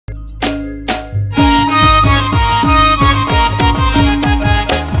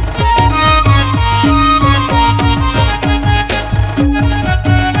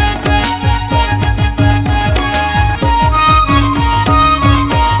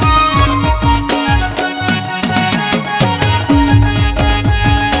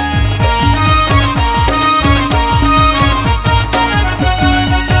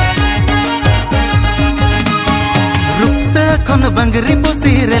Bangri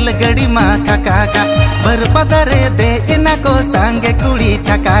pussy रेलगाड़ी मा काका बरपदरे दे इना को सांगे कुड़ी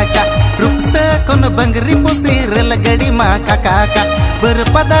चकाचा रुपसा कोन बंगरी पुसी रेलगाड़ी मा काका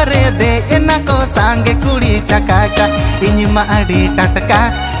बरपदरे दे इना को सांगे कुड़ी चकाचा इन मा आडी टटका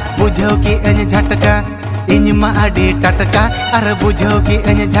बुझो की अन झटका इन मा आडी टटका अर बुझो की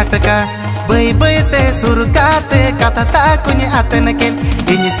अन झटका बई बई ते सुरकाते कथा कुछ आतन के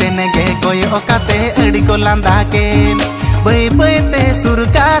इन सेनगे कोई ओकाते अड़ी को लांदा के बई बई ते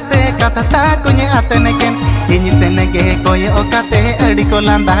सुरकाते कथा कुछ आतन के इन सेनगे कोई ओकाते अड़ी को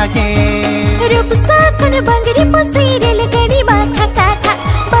लांदा के रुपसा कोन बंगरी पुसी रेलगाड़ी मा काका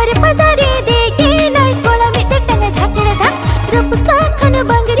बरपदरे दे के नाई कोला मिते टंग धकड़ धा रुपसा कोन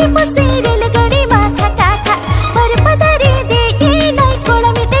बंगरी पुसी रेलगाड़ी मा काका बरपदरे दे के नाई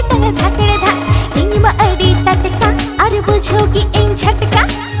कोला मिते टंग धकड़ धा इंग मा अड़ी टटका और बुझोगी इन झटका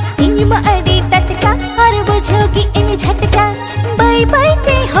इंग मा अड़ी टटका और बुझोगी इन झटका बाई बाई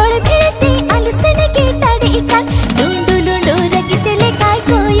ते होड़ भिड़ते आलसन के टाड़े इकान डूंडू लूंडू रगिते ले काय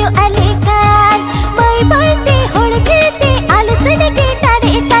कोयो अलेकान बाई बाई ते होड़ भिड़ते आलसन के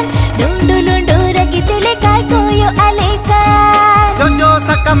टाड़े इकान डूंडू लूंडू रगिते ले काय कोयो अलेकान जोजो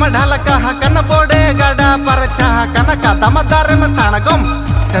सकम ढालका हकन बोडे गाडा परचा हकन कदम दारे में साणगम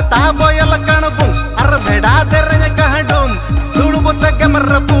सता बोयल कणबु अर भेड़ा देरने कहडुम दुड़बुत गमर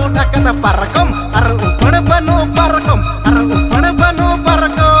पूटा कन परकम अर उपण बनु परकम अर उपण बनु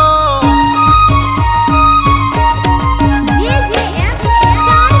परको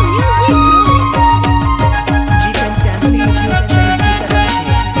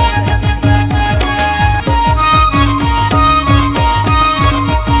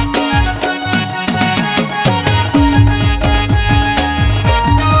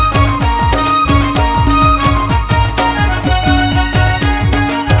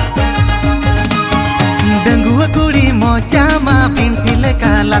मोचामा पिंटिले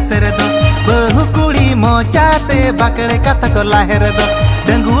का लासेर दो बहु कुड़ी मोचाते बाकड़े कथा को लाहेर दो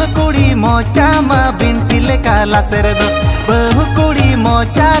डंगुआ कुड़ी मोचामा पिंटिले का लासेर दो बहु कुड़ी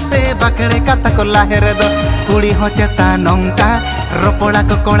मोचाते बाकड़े कथा को लाहेर दो कुड़ी हो चेता नौका रोपोड़ा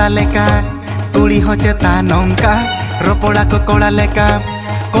को कोड़ा लेका कुड़ी हो चेता नौका रोपोड़ा को कोड़ा लेका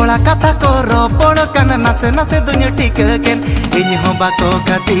कोड़ा कथा को रोपोड़ो कन नसे नसे दुनिया ठीक केन इन हो बाको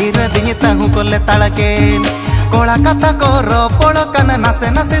खातिर दिन ताहू को ले तड़केन कोड़ा कथा को रोपोड़ो कन नसे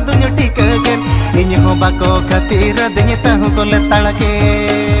नसे दुनिया ठीक केन इन हो बाको खातिर दिन ताहू को ले तड़के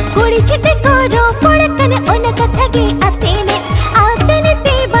कुड़ी छिटे को रोपोड़ कन ओन कथा के आतेने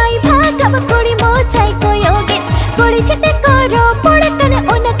ते बाई भागब कुड़ी मोचाई को योगे कुड़ी छिटे को रोपोड़ कन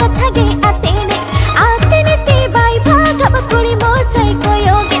ओन कथा के आतेने ते बाई भागब कुड़ी मोचाई को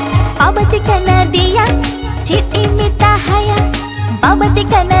योगे बाबती कना दिया चित इमिता हया बाबती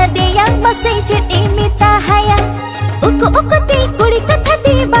कना दिया मसे चित इमिता हया उको ते कुड़ी कथा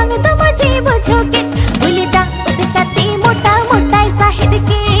ते बांग तो मजे बुझोगे बुलिदा उदका ते मोटा मोटा साहिद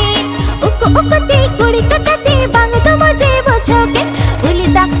के उको ते कुड़ी कथा ते बांग तो मजे बुझोगे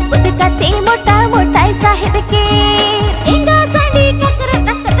बुलिदा उदका ते मोटा मोटा साहिद के इंगा सांडी ककर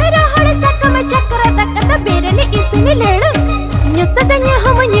तक रोहड़ सकम चक्र तक सबेरले इसने लेड़ न्युत दन्य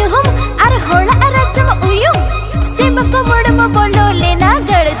हम अर होला अरचम उयु सिम को मोड़म बोलो लेना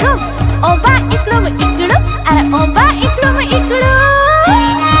गड़धो ओबा इकड़ो इकड़ो अर ओबा इकड़ो इकड़ो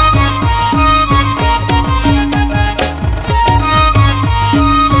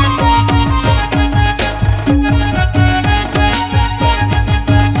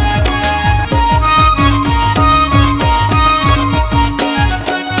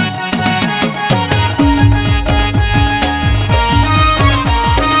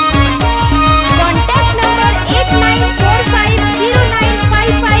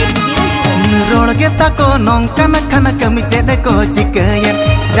को नौकान खान कमी चेदे को चिकयन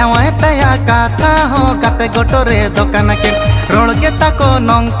जावाय तया कथा हो गाते गोटोरे दोकान के रोड़गे ताको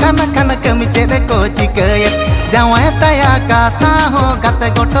नौकान खान कमी चेदे को चिकयन जावाय तया कथा हो गाते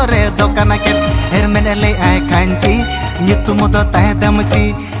गोटोरे दोकान के हेरमेन ले आय Kanchi nyutumu do tahe damci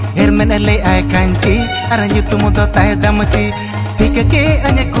hermen ले आय कांची अरे nyutumu do tahe damci Hikake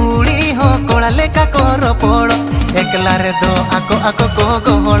anya kuri ho kola leka koro poro ekla re do ako ko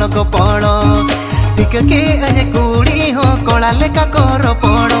gohol go poro Hikake anya kuri ho kola leka koro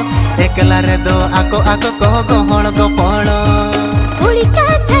poro ekla re do ako ko gohol go poro Uri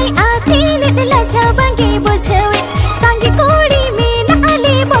kathai aati nidla jabange bujhawe sangi kuri me na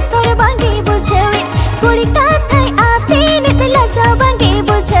ale botor bange bujhawe Uri kathai aati nidla jabange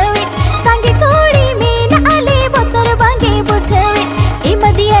bujhawe sangi kuri me na ale botor bange bujhawe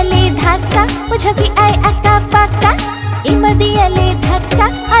imadi ale dhakka bujhagi ai akka pakka imadi ale dhakka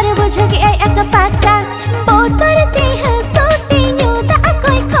are bujhagi ai akka pakka botor te hasote nyu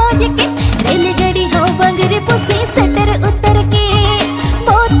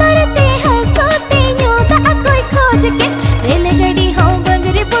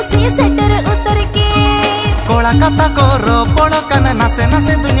kata ko ropol kan nase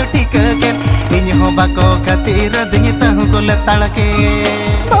nase dunya tikaken ini ho bako khatir dunya tahu ko letal ke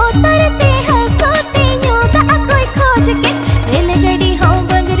पोतरते हंसते न्योता कोई खोज के रेलगाड़ी हो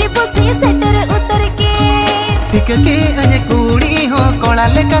बंगरे बसे shutter उतर के ठीक के अने कुड़ी हो कोला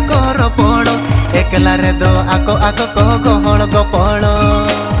लेका को ropolo ekla re do ako ko